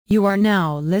You are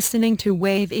now listening to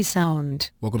Wave A Sound.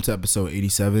 Welcome to episode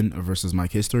 87 of Versus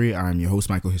Mike History. I'm your host,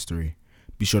 Michael History.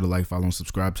 Be sure to like, follow, and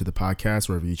subscribe to the podcast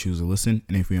wherever you choose to listen.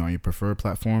 And if we're on your preferred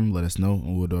platform, let us know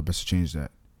and we'll do our best to change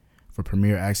that. For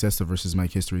premier access to Versus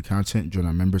Mike History content, join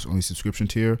our members-only subscription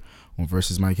tier on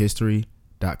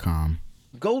versusmikehistory.com.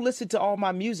 Go listen to all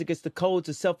my music. It's the codes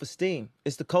of self-esteem.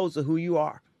 It's the codes of who you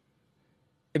are.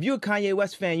 If you're a Kanye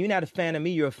West fan, you're not a fan of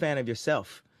me, you're a fan of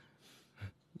yourself.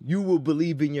 You will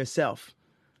believe in yourself.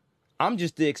 I'm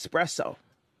just the espresso.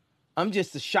 I'm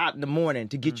just a shot in the morning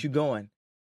to get you going,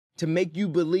 to make you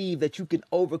believe that you can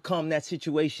overcome that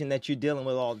situation that you're dealing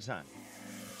with all the time.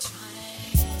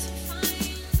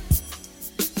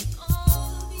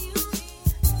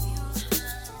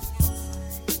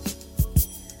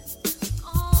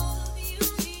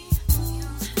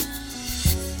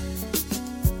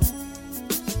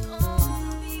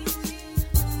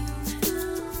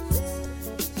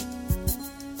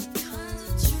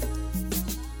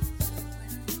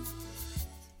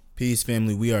 Peace,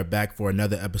 family. We are back for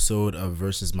another episode of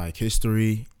Versus Mike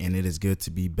History, and it is good to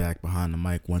be back behind the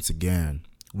mic once again.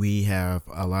 We have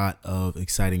a lot of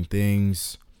exciting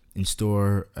things in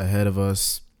store ahead of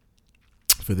us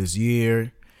for this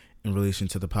year in relation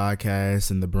to the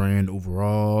podcast and the brand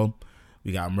overall.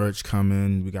 We got merch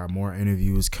coming. We got more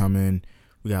interviews coming.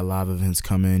 We got live events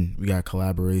coming. We got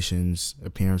collaborations,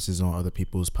 appearances on other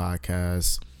people's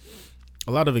podcasts.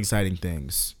 A lot of exciting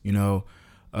things, you know.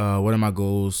 One of my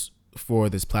goals for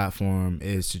this platform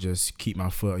is to just keep my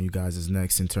foot on you guys'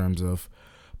 necks in terms of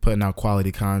putting out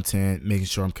quality content, making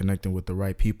sure I'm connecting with the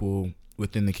right people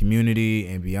within the community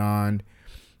and beyond,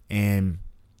 and,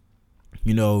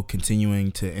 you know,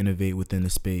 continuing to innovate within the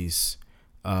space.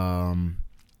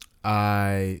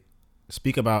 I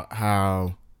speak about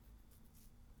how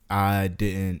I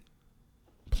didn't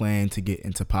plan to get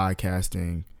into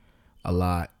podcasting a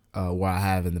lot, where I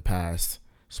have in the past.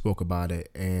 Spoke about it,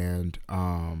 and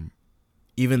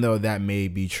even though that may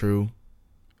be true,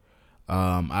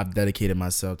 I've dedicated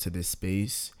myself to this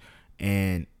space,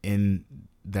 and in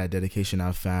that dedication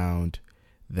I've found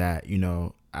that, you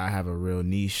know, I have a real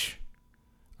niche,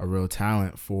 a real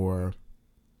talent for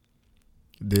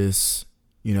this,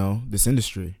 you know, this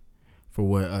industry, for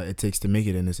what it takes to make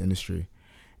it in this industry.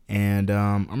 And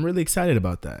I'm really excited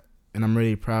about that, and I'm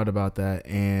really proud about that.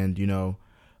 And, you know,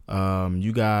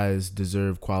 you guys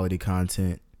deserve quality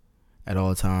content at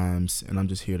all times, and I'm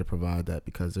just here to provide that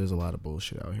because there's a lot of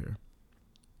bullshit out here.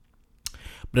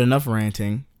 But enough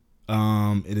ranting.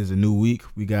 It is a new week.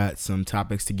 We got some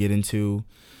topics to get into.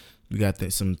 We got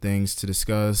some things to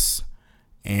discuss,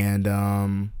 and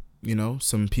you know,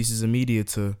 some pieces of media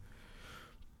to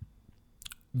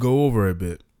go over a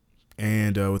bit.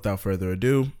 And without further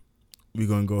ado, we're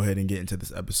going to go ahead and get into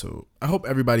this episode. I hope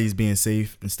everybody's being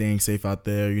safe and staying safe out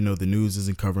there. You know, the news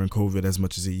isn't covering COVID as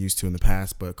much as it used to in the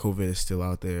past, but COVID is still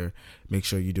out there. Make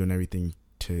sure you're doing everything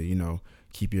to, you know,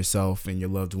 keep yourself and your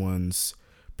loved ones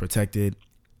protected.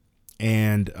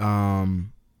 And,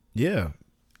 yeah,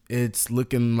 it's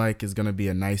looking like it's going to be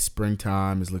a nice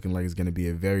springtime. It's looking like it's going to be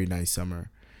a very nice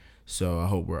summer. So I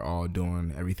hope we're all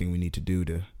doing everything we need to do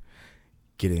to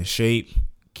get in shape,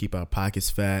 keep our pockets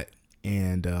fat,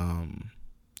 and,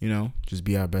 you know, just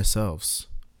be our best selves.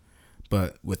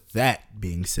 But with that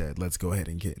being said, let's go ahead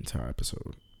and get into our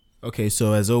episode. Okay,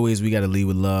 so as always, we got to lead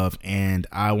with love. And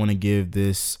I want to give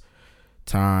this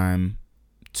time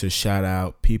to shout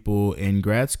out people in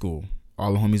grad school,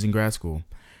 all the homies in grad school.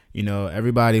 You know,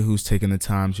 everybody who's taking the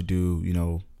time to do, you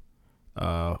know,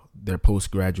 their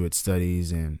postgraduate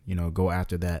studies and, you know, go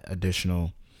after that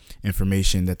additional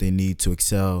information that they need to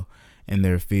excel in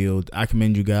their field. I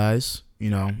commend you guys.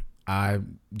 You know, I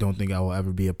don't think I will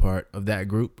ever be a part of that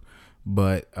group,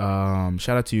 but shout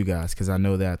out to you guys, because I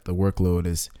know that the workload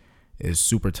is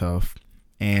super tough,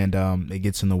 and it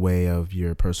gets in the way of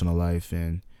your personal life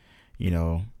and, you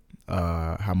know,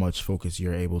 how much focus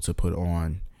you're able to put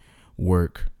on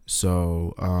work.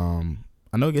 So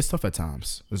I know it gets tough at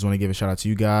times. I just want to give a shout out to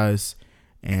you guys,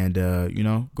 and you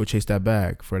know, go chase that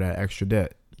bag for that extra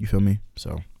debt. You feel me?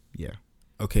 So yeah.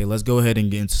 Okay, let's go ahead and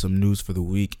get into some news for the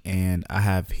week, and I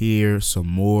have here some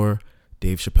more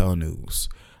Dave Chappelle news.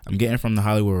 I'm getting from the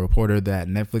Hollywood Reporter that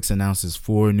Netflix announces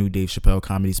 4 new Dave Chappelle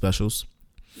comedy specials.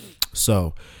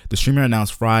 So, the streamer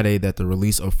announced Friday that the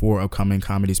release of 4 upcoming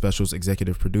comedy specials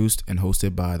executive produced and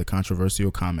hosted by the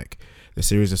controversial comic. The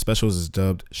series of specials is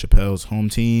dubbed Chappelle's Home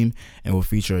Team and will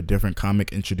feature a different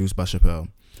comic introduced by Chappelle.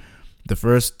 The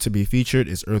first to be featured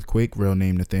is Earthquake, real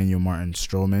name Nathaniel Martin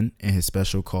Stroman, and his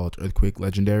special called Earthquake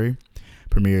Legendary.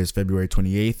 Premieres February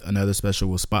 28th. Another special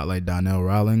will spotlight Donnell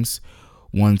Rawlings,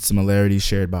 One similarity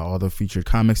shared by all the featured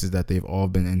comics is that they've all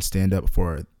been in stand-up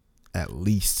for at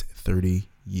least 30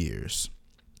 years.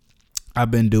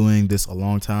 I've been doing this a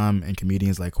long time, and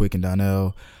comedians like Quick and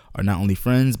Donnell are not only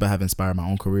friends, but have inspired my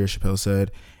own career, Chappelle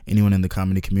said. Anyone in the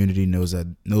comedy community knows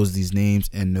these names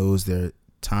and knows their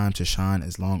time to shine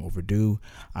is long overdue.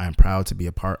 I am proud to be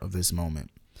a part of this moment.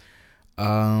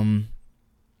 I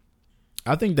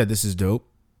think that this is dope.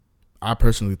 I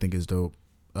personally think it's dope.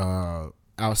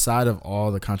 Outside of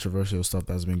all the controversial stuff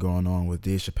that's been going on with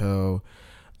Dave Chappelle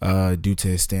due to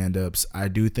his stand-ups, I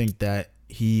do think that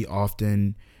he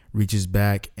often reaches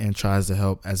back and tries to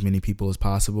help as many people as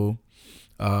possible.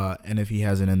 And if he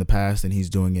hasn't in the past, then he's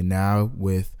doing it now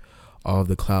with all of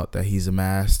the clout that he's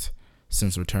amassed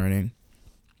since returning.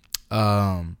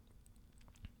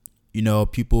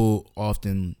 People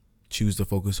often choose to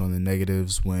focus on the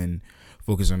negatives when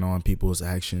focusing on people's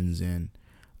actions, and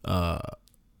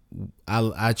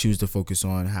I choose to focus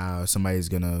on how somebody's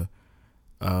gonna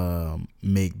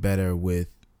make better with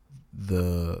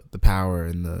the power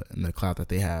and the clout that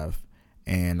they have,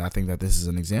 and I think that this is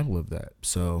an example of that.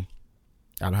 So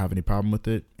I don't have any problem with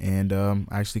it, and I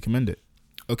actually commend it.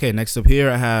 Okay, next up here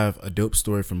I have a dope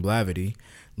story from Blavity.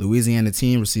 Louisiana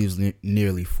team receives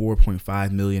nearly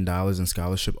 $4.5 million in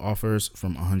scholarship offers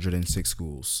from 106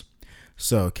 schools.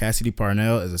 So Cassidy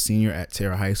Parnell is a senior at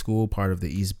Terra High School, part of the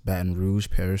East Baton Rouge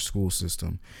Parish School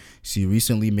System. She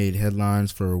recently made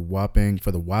headlines for the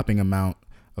whopping amount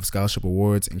of scholarship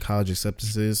awards and college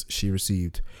acceptances she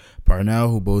received. Parnell,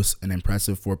 who boasts an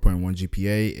impressive 4.1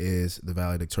 GPA, is the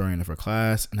valedictorian of her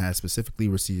class and has specifically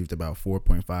received about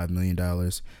 $4.5 million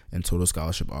in total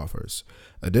scholarship offers.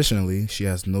 Additionally, she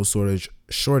has no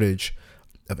shortage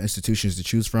of institutions to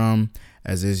choose from,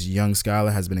 as this young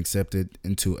scholar has been accepted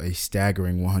into a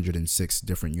staggering 106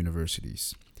 different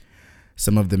universities.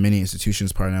 Some of the many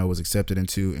institutions Parnell was accepted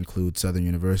into include Southern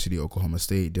University, Oklahoma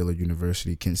State, Dillard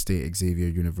University, Kent State, Xavier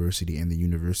University, and the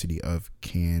University of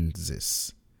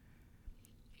Kansas.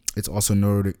 It's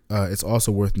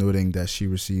also worth noting that she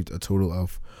received a total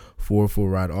of 4 full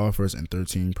ride offers and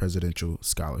 13 presidential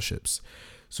scholarships.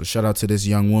 So shout out to this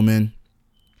young woman,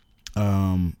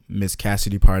 Miss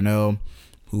Cassidy Parnell,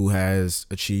 who has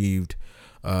achieved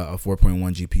a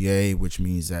 4.1 GPA, which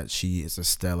means that she is a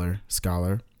stellar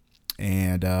scholar.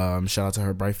 And shout out to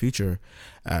her bright future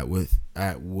at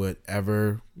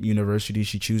whatever university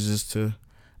she chooses to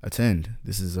attend.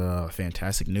 This is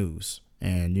fantastic news.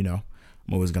 And,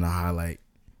 I'm always going to highlight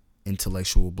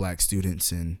intellectual black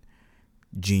students and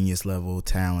genius level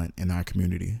talent in our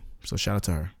community. So shout out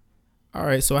to her. All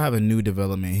right, so I have a new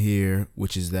development here,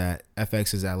 which is that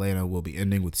FX's Atlanta will be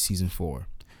ending with season 4.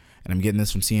 And I'm getting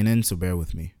this from CNN, so bear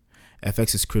with me.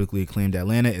 FX's critically acclaimed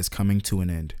Atlanta is coming to an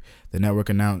end. The network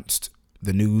announced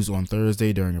the news on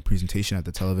Thursday during a presentation at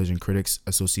the Television Critics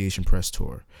Association press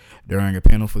tour. During a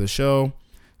panel for the show,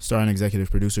 starring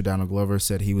executive producer Donald Glover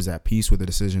said he was at peace with the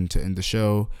decision to end the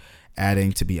show,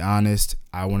 adding, "To be honest,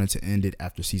 I wanted to end it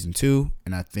after season 2,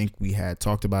 and I think we had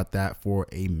talked about that for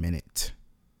a minute.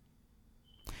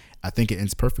 I think it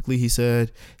ends perfectly," he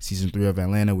said. Season 3 of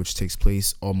Atlanta, which takes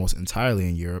place almost entirely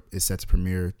in Europe, is set to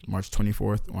premiere March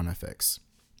 24th on FX.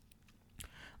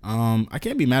 I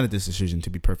can't be mad at this decision,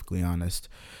 to be perfectly honest.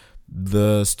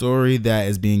 The story that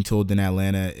is being told in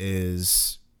Atlanta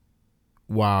is,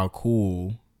 while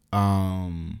cool, a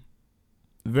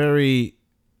very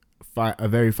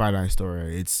finite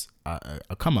story. It's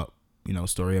a come up,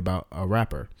 story about a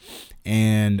rapper.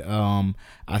 And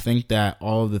I think that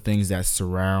all of the things that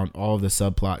surround, all of the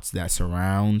subplots that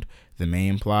surround the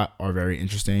main plot are very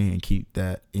interesting and keep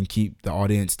the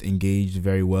audience engaged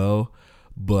very well.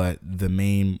 But the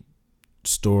main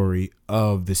story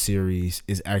of the series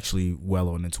is actually well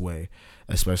on its way,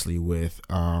 especially with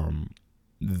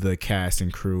the cast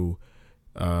and crew,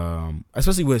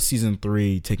 especially with season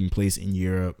 3 taking place in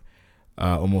Europe,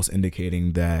 almost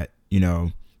indicating that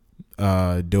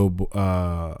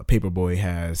Paperboy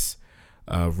has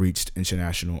reached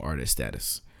international artist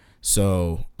status.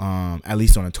 So at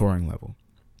least on a touring level,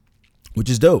 which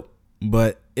is dope.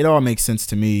 But it all makes sense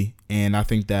to me, and I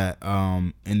think that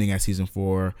ending at season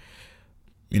 4,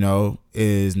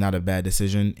 is not a bad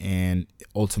decision, and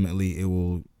ultimately it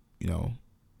will,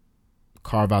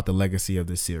 carve out the legacy of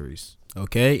this series.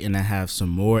 Okay, and I have some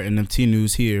more NFT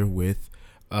news here with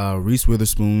Reese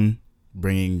Witherspoon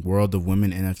bringing World of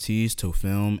Women NFTs to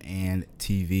film and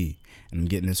TV. And I'm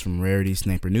getting this from Rarity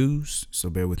Sniper News,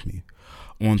 so bear with me.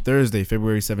 On Thursday,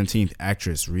 February 17th,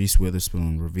 actress Reese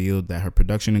Witherspoon revealed that her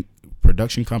production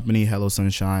company Hello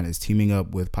Sunshine is teaming up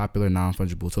with popular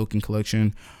non-fungible token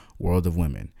collection World of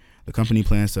Women. The company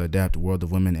plans to adapt World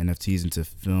of Women NFTs into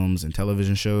films and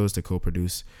television shows to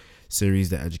co-produce series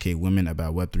that educate women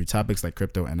about Web3 topics like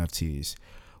crypto NFTs.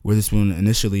 Witherspoon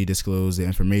initially disclosed the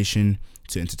information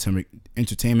to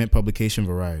entertainment publication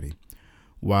Variety.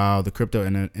 While the crypto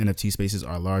and NFT spaces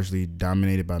are largely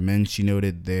dominated by men, she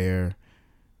noted there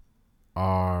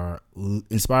are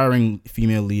inspiring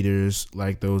female leaders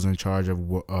like those in charge of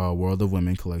World of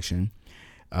Women collection.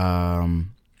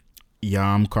 Yam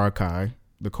Karkai,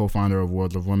 the co-founder of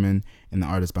World of Women and the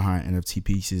artist behind NFT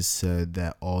Pieces, said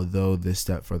that although this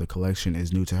step for the collection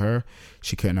is new to her,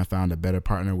 she couldn't have found a better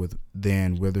partner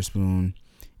than Witherspoon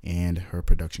and her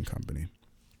production company.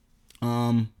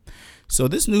 So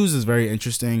this news is very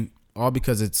interesting, all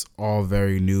because it's all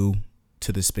very new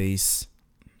to the space,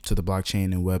 to the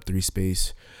blockchain and Web3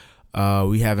 space.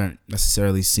 We haven't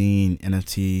necessarily seen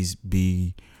NFTs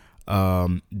be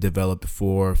developed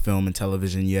for film and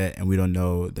television yet, and we don't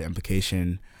know the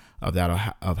implication of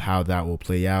that, of how that will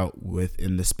play out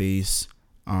within the space.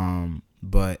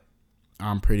 But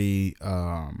I'm pretty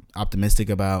optimistic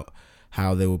about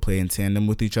how they will play in tandem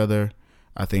with each other.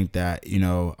 I think that,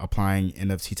 applying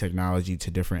NFT technology to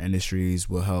different industries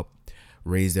will help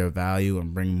raise their value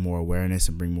and bring more awareness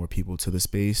and bring more people to the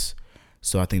space.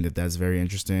 So I think that that's very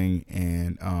interesting.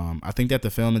 And I think that the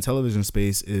film and television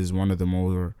space is one of the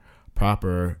more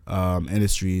proper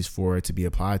industries for it to be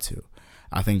applied to.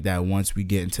 I think that once we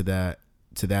get into that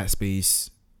space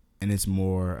and it's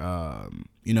more,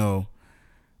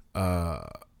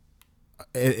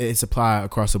 it's applied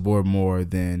across the board more,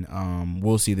 then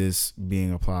we'll see this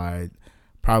being applied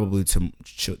probably to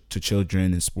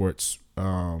children in sports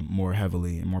more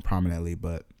heavily and more prominently.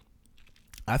 But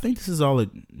I think this is all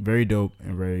very dope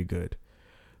and very good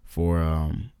for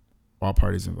all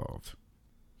parties involved.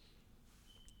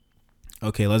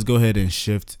 Okay, let's go ahead and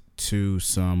shift to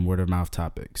some word of mouth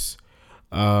topics.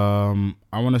 I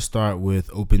want to start with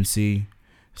OpenSea.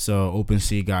 So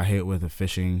OpenSea got hit with a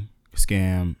phishing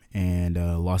scam and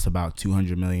lost about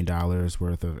 $200 million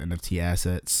worth of NFT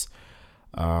assets.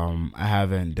 I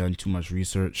haven't done too much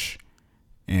research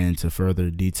into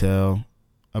further detail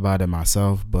about it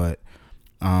myself, but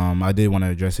I did want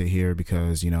to address it here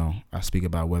because, I speak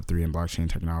about Web3 and blockchain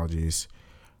technologies,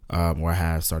 or I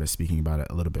have started speaking about it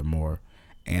a little bit more.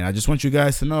 And I just want you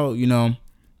guys to know,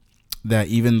 that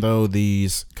even though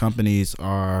these companies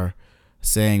are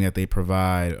saying that they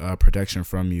provide protection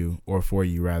from you, or for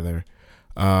you rather,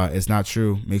 it's not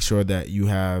true. Make sure that you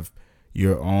have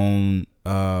your own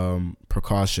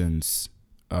precautions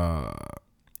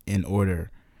in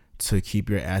order to keep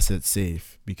your assets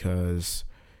safe, because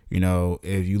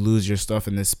if you lose your stuff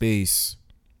in this space,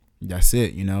 that's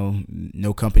it.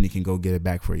 No company can go get it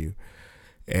back for you.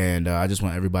 And I just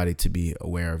want everybody to be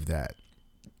aware of that.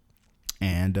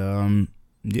 And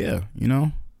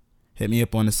hit me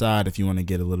up on the side if you want to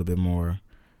get a little bit more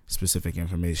specific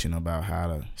information about how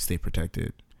to stay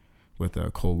protected with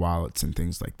cold wallets and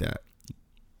things like that.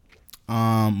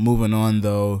 Moving on,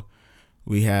 though,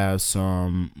 we have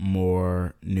some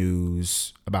more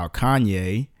news about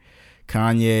Kanye.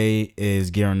 Kanye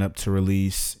is gearing up to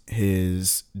release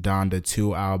his Donda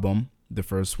 2 album. The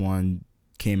first one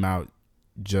came out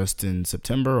just in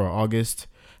September or August.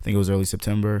 I think it was early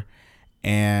September.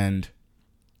 And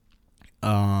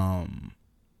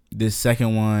this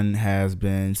second one has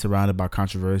been surrounded by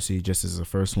controversy, just as the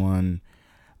first one.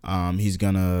 He's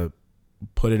gonna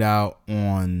put it out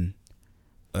on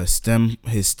his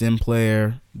stem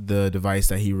player, the device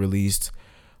that he released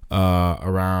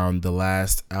around the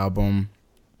last album,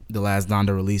 the last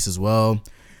Donda release as well.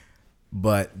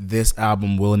 But this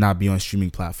album will not be on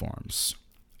streaming platforms.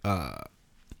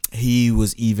 He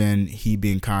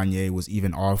being Kanye, was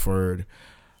even offered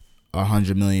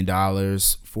 $100 million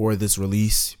for this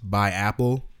release by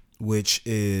Apple, which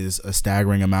is a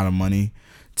staggering amount of money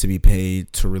to be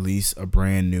paid to release a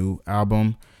brand new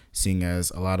album, seeing as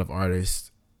a lot of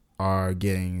artists are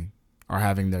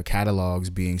having their catalogs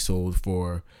being sold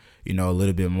for, a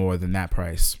little bit more than that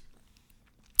price,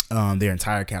 their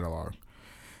entire catalog.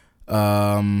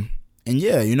 And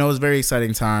yeah, it's very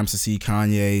exciting times to see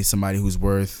Kanye, somebody who's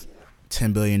worth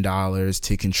 $10 billion,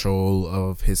 take control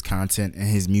of his content and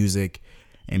his music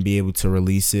and be able to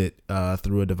release it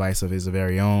through a device of his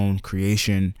very own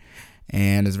creation.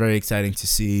 And it's very exciting to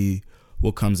see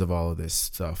what comes of all of this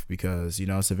stuff, because,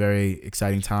 it's a very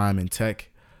exciting time in tech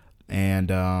and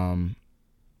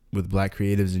with Black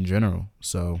creatives in general.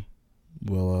 So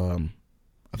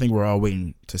I think we're all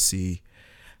waiting to see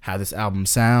how this album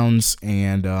sounds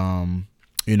and,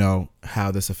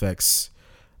 how this affects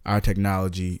our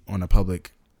technology on a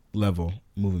public level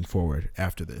moving forward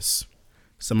after this.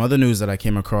 Some other news that I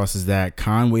came across is that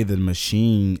Conway the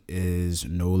Machine is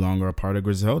no longer a part of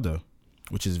Griselda,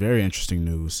 which is very interesting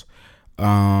news.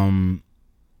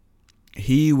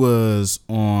 He was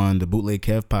on the Bootleg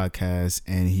Kev podcast,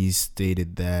 and he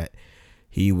stated that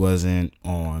he wasn't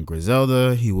on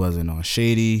Griselda, he wasn't on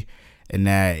Shady, and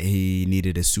that he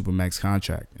needed a Supermax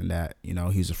contract, and that, you know,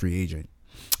 he's a free agent.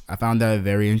 I found that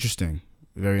very interesting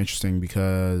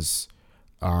because,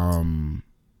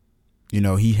 you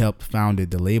know, he helped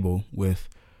founded the label with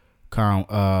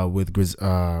Westside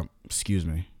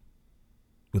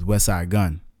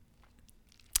Gunn,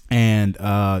 and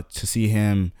to see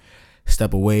him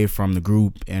step away from the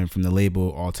group and from the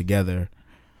label altogether,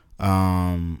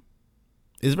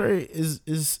 is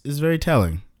very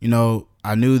telling. You know,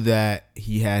 I knew that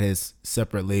he had his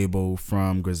separate label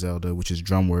from Griselda, which is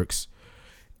Drumworks,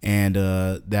 and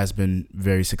that's been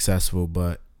very successful.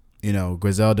 But, you know,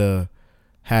 Griselda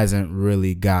hasn't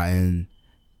really gotten,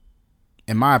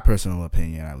 in my personal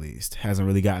opinion at least, hasn't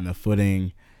really gotten the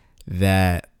footing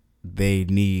that they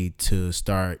need to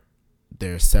start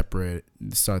their separation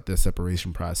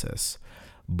process.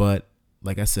 But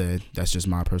like I said, that's just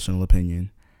my personal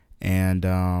opinion, and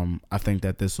I think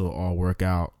that this will all work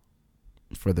out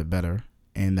for the better,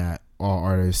 and that all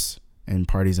artists and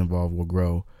parties involved will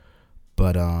grow.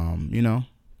 But you know,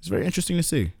 it's very interesting to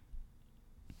see.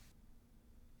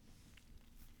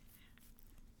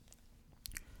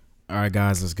 All right,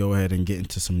 guys, let's go ahead and get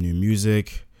into some new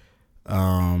music.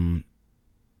 I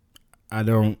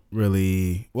don't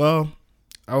really, well,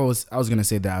 I was gonna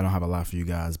say that I don't have a lot for you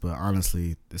guys, but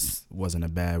honestly, this wasn't a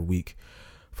bad week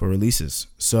for releases.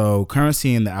 So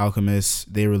Currency and The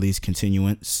Alchemist, they released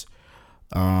Continuance.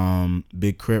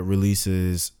 Big Crit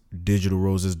releases Digital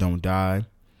Roses Don't Die.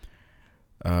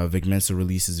 Vic Mensa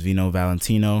releases Vino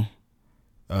Valentino.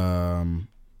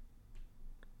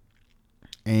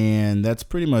 And that's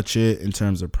pretty much it in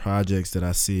terms of projects that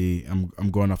I see.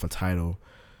 I'm going off a title,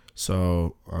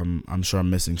 so I'm sure I'm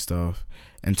missing stuff.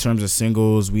 In terms of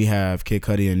singles, we have Kid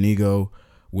Cudi and Nigo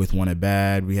with Want It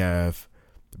Bad. We have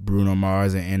Bruno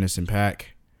Mars and Anderson .Paak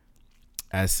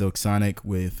as Silk Sonic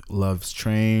with Love's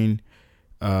Train.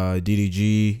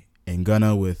 DDG and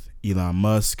Gunna with Elon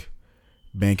Musk.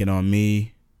 Banking on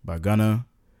Me by Gunna.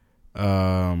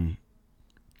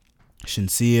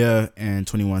 Shinsia and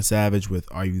 21 Savage with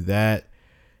Are You That?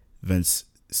 Vince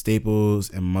Staples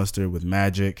and Mustard with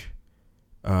Magic.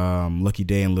 Lucky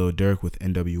Day and Lil Durk with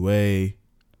NWA.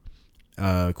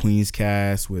 Queen's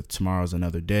Cast with Tomorrow's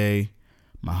Another Day.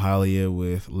 Mahalia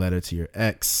with Letter to Your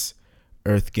Ex.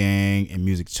 Earth Gang and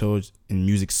Music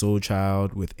Soul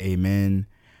Child with Amen.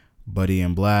 Buddy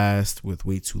and Blast with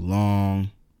Way Too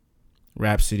Long.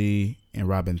 Rhapsody and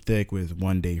Robin Thicke with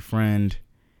One Day Friend.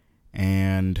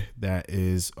 And that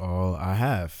is all I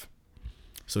have.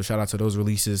 So shout out to those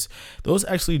releases. Those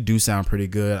actually do sound pretty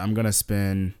good. I'm going to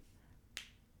spin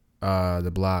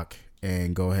the block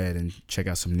and go ahead and check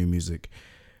out some new music.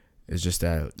 It's just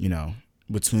that, you know,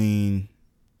 between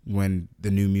when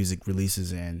the new music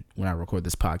releases and when I record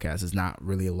this podcast, it's not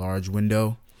really a large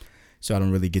window. So I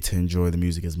don't really get to enjoy the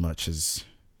music as much as,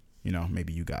 you know,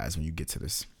 maybe you guys when you get to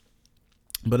this.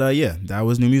 But yeah, that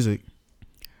was new music.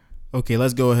 Okay,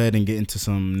 let's go ahead and get into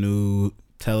some new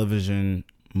television,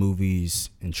 movies,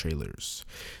 and trailers.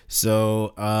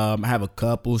 So I have a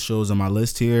couple shows on my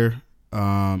list here.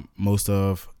 Most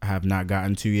of I have not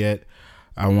gotten to yet.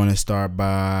 I want to start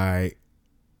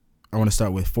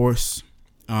with Force.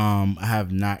 I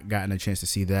have not gotten a chance to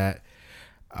see that.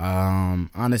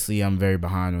 Honestly, I'm very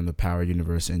behind on the Power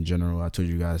universe in general. I told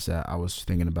you guys that I was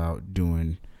thinking about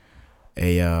doing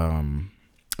a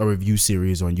review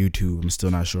series on YouTube. I'm still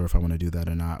not sure if I want to do that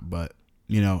or not, but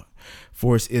you know,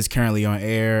 Force is currently on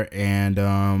air, and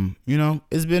you know,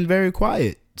 it's been very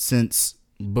quiet since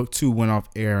Book 2 went off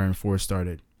air and 4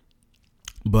 started.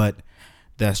 But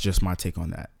that's just my take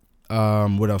on that.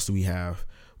 What else do we have?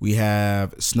 We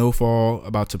have Snowfall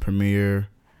about to premiere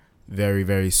very,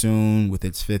 very soon with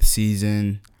its 5th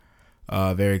season.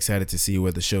 Very excited to see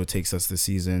where the show takes us this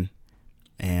season.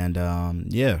 And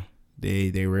yeah,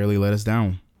 they rarely let us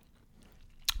down.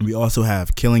 We also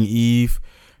have Killing Eve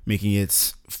making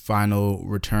its final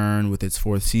return with its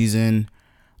 4th season.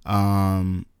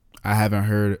 I haven't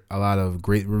heard a lot of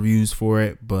great reviews for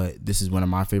it, but this is one of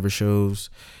my favorite shows,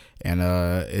 and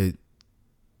it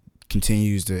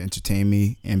continues to entertain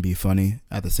me and be funny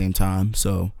at the same time.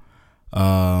 So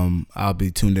I'll be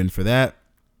tuned in for that.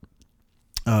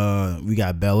 We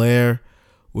got Bel Air,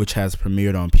 which has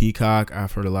premiered on Peacock.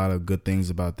 I've heard a lot of good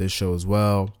things about this show as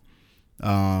well.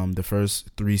 The first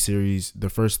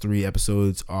 3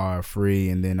 episodes are free,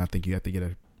 and then I think you have to get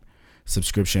a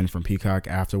subscription from Peacock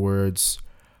afterwards.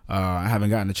 I haven't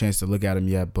gotten a chance to look at them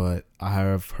yet, but I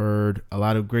have heard a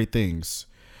lot of great things.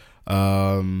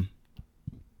 A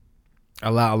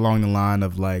lot along the line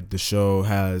of like the show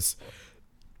has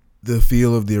the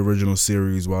feel of the original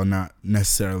series while not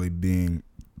necessarily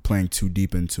playing too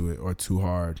deep into it or too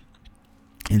hard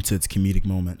into its comedic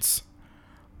moments.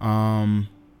 And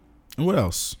what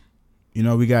else?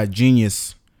 We got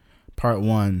Genius Part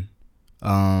 1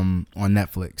 on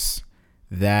Netflix.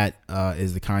 That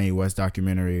is the Kanye West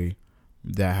documentary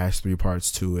that has 3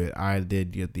 parts to it. I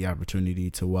did get the opportunity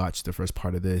to watch the first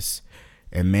part of this,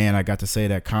 and man, I got to say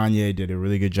that Kanye did a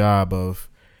really good job of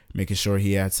making sure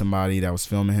he had somebody that was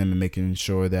filming him and making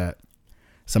sure that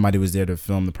somebody was there to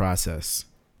film the process.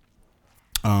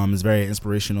 It's very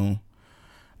inspirational.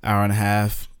 Hour and a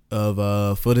half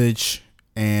of footage,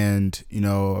 and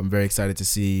I'm very excited to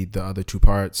see the other 2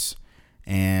 parts.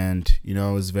 And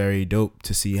it's very dope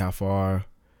to see how far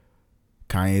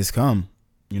Kanye's come,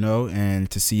 and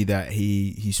to see that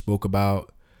he spoke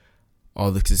about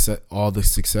all the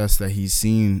success that he's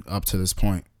seen up to this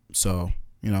point. So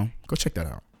go check that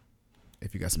out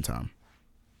if you got some time.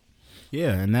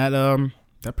 Yeah, and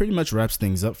that pretty much wraps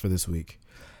things up for this week.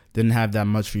 Didn't have that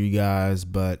much for you guys,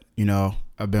 but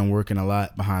I've been working a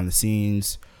lot behind the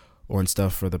scenes on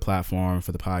stuff for the platform,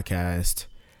 for the podcast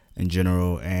in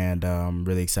general, and I'm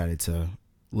really excited to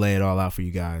lay it all out for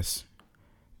you guys.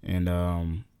 And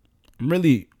I'm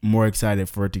really more excited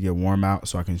for it to get warm out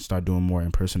so I can start doing more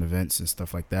in-person events and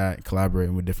stuff like that,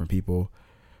 collaborating with different people.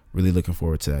 Really looking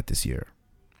forward to that this year.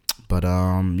 But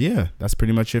yeah, that's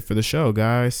pretty much it for the show,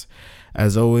 guys.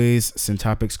 As always, send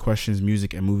topics, questions,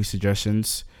 music, and movie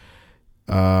suggestions.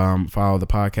 Follow the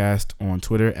podcast on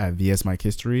Twitter at VS Mike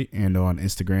History and on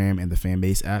Instagram and the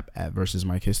Fanbase app at Versus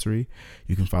Mike History.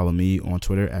 You can follow me on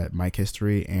Twitter at Mike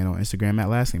History and on Instagram at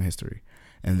Last Name History.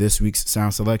 And this week's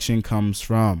sound selection comes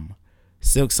from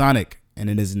Silk Sonic, and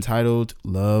it is entitled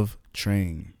Love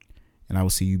Train. And I will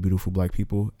see you beautiful black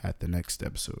people at the next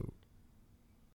episode.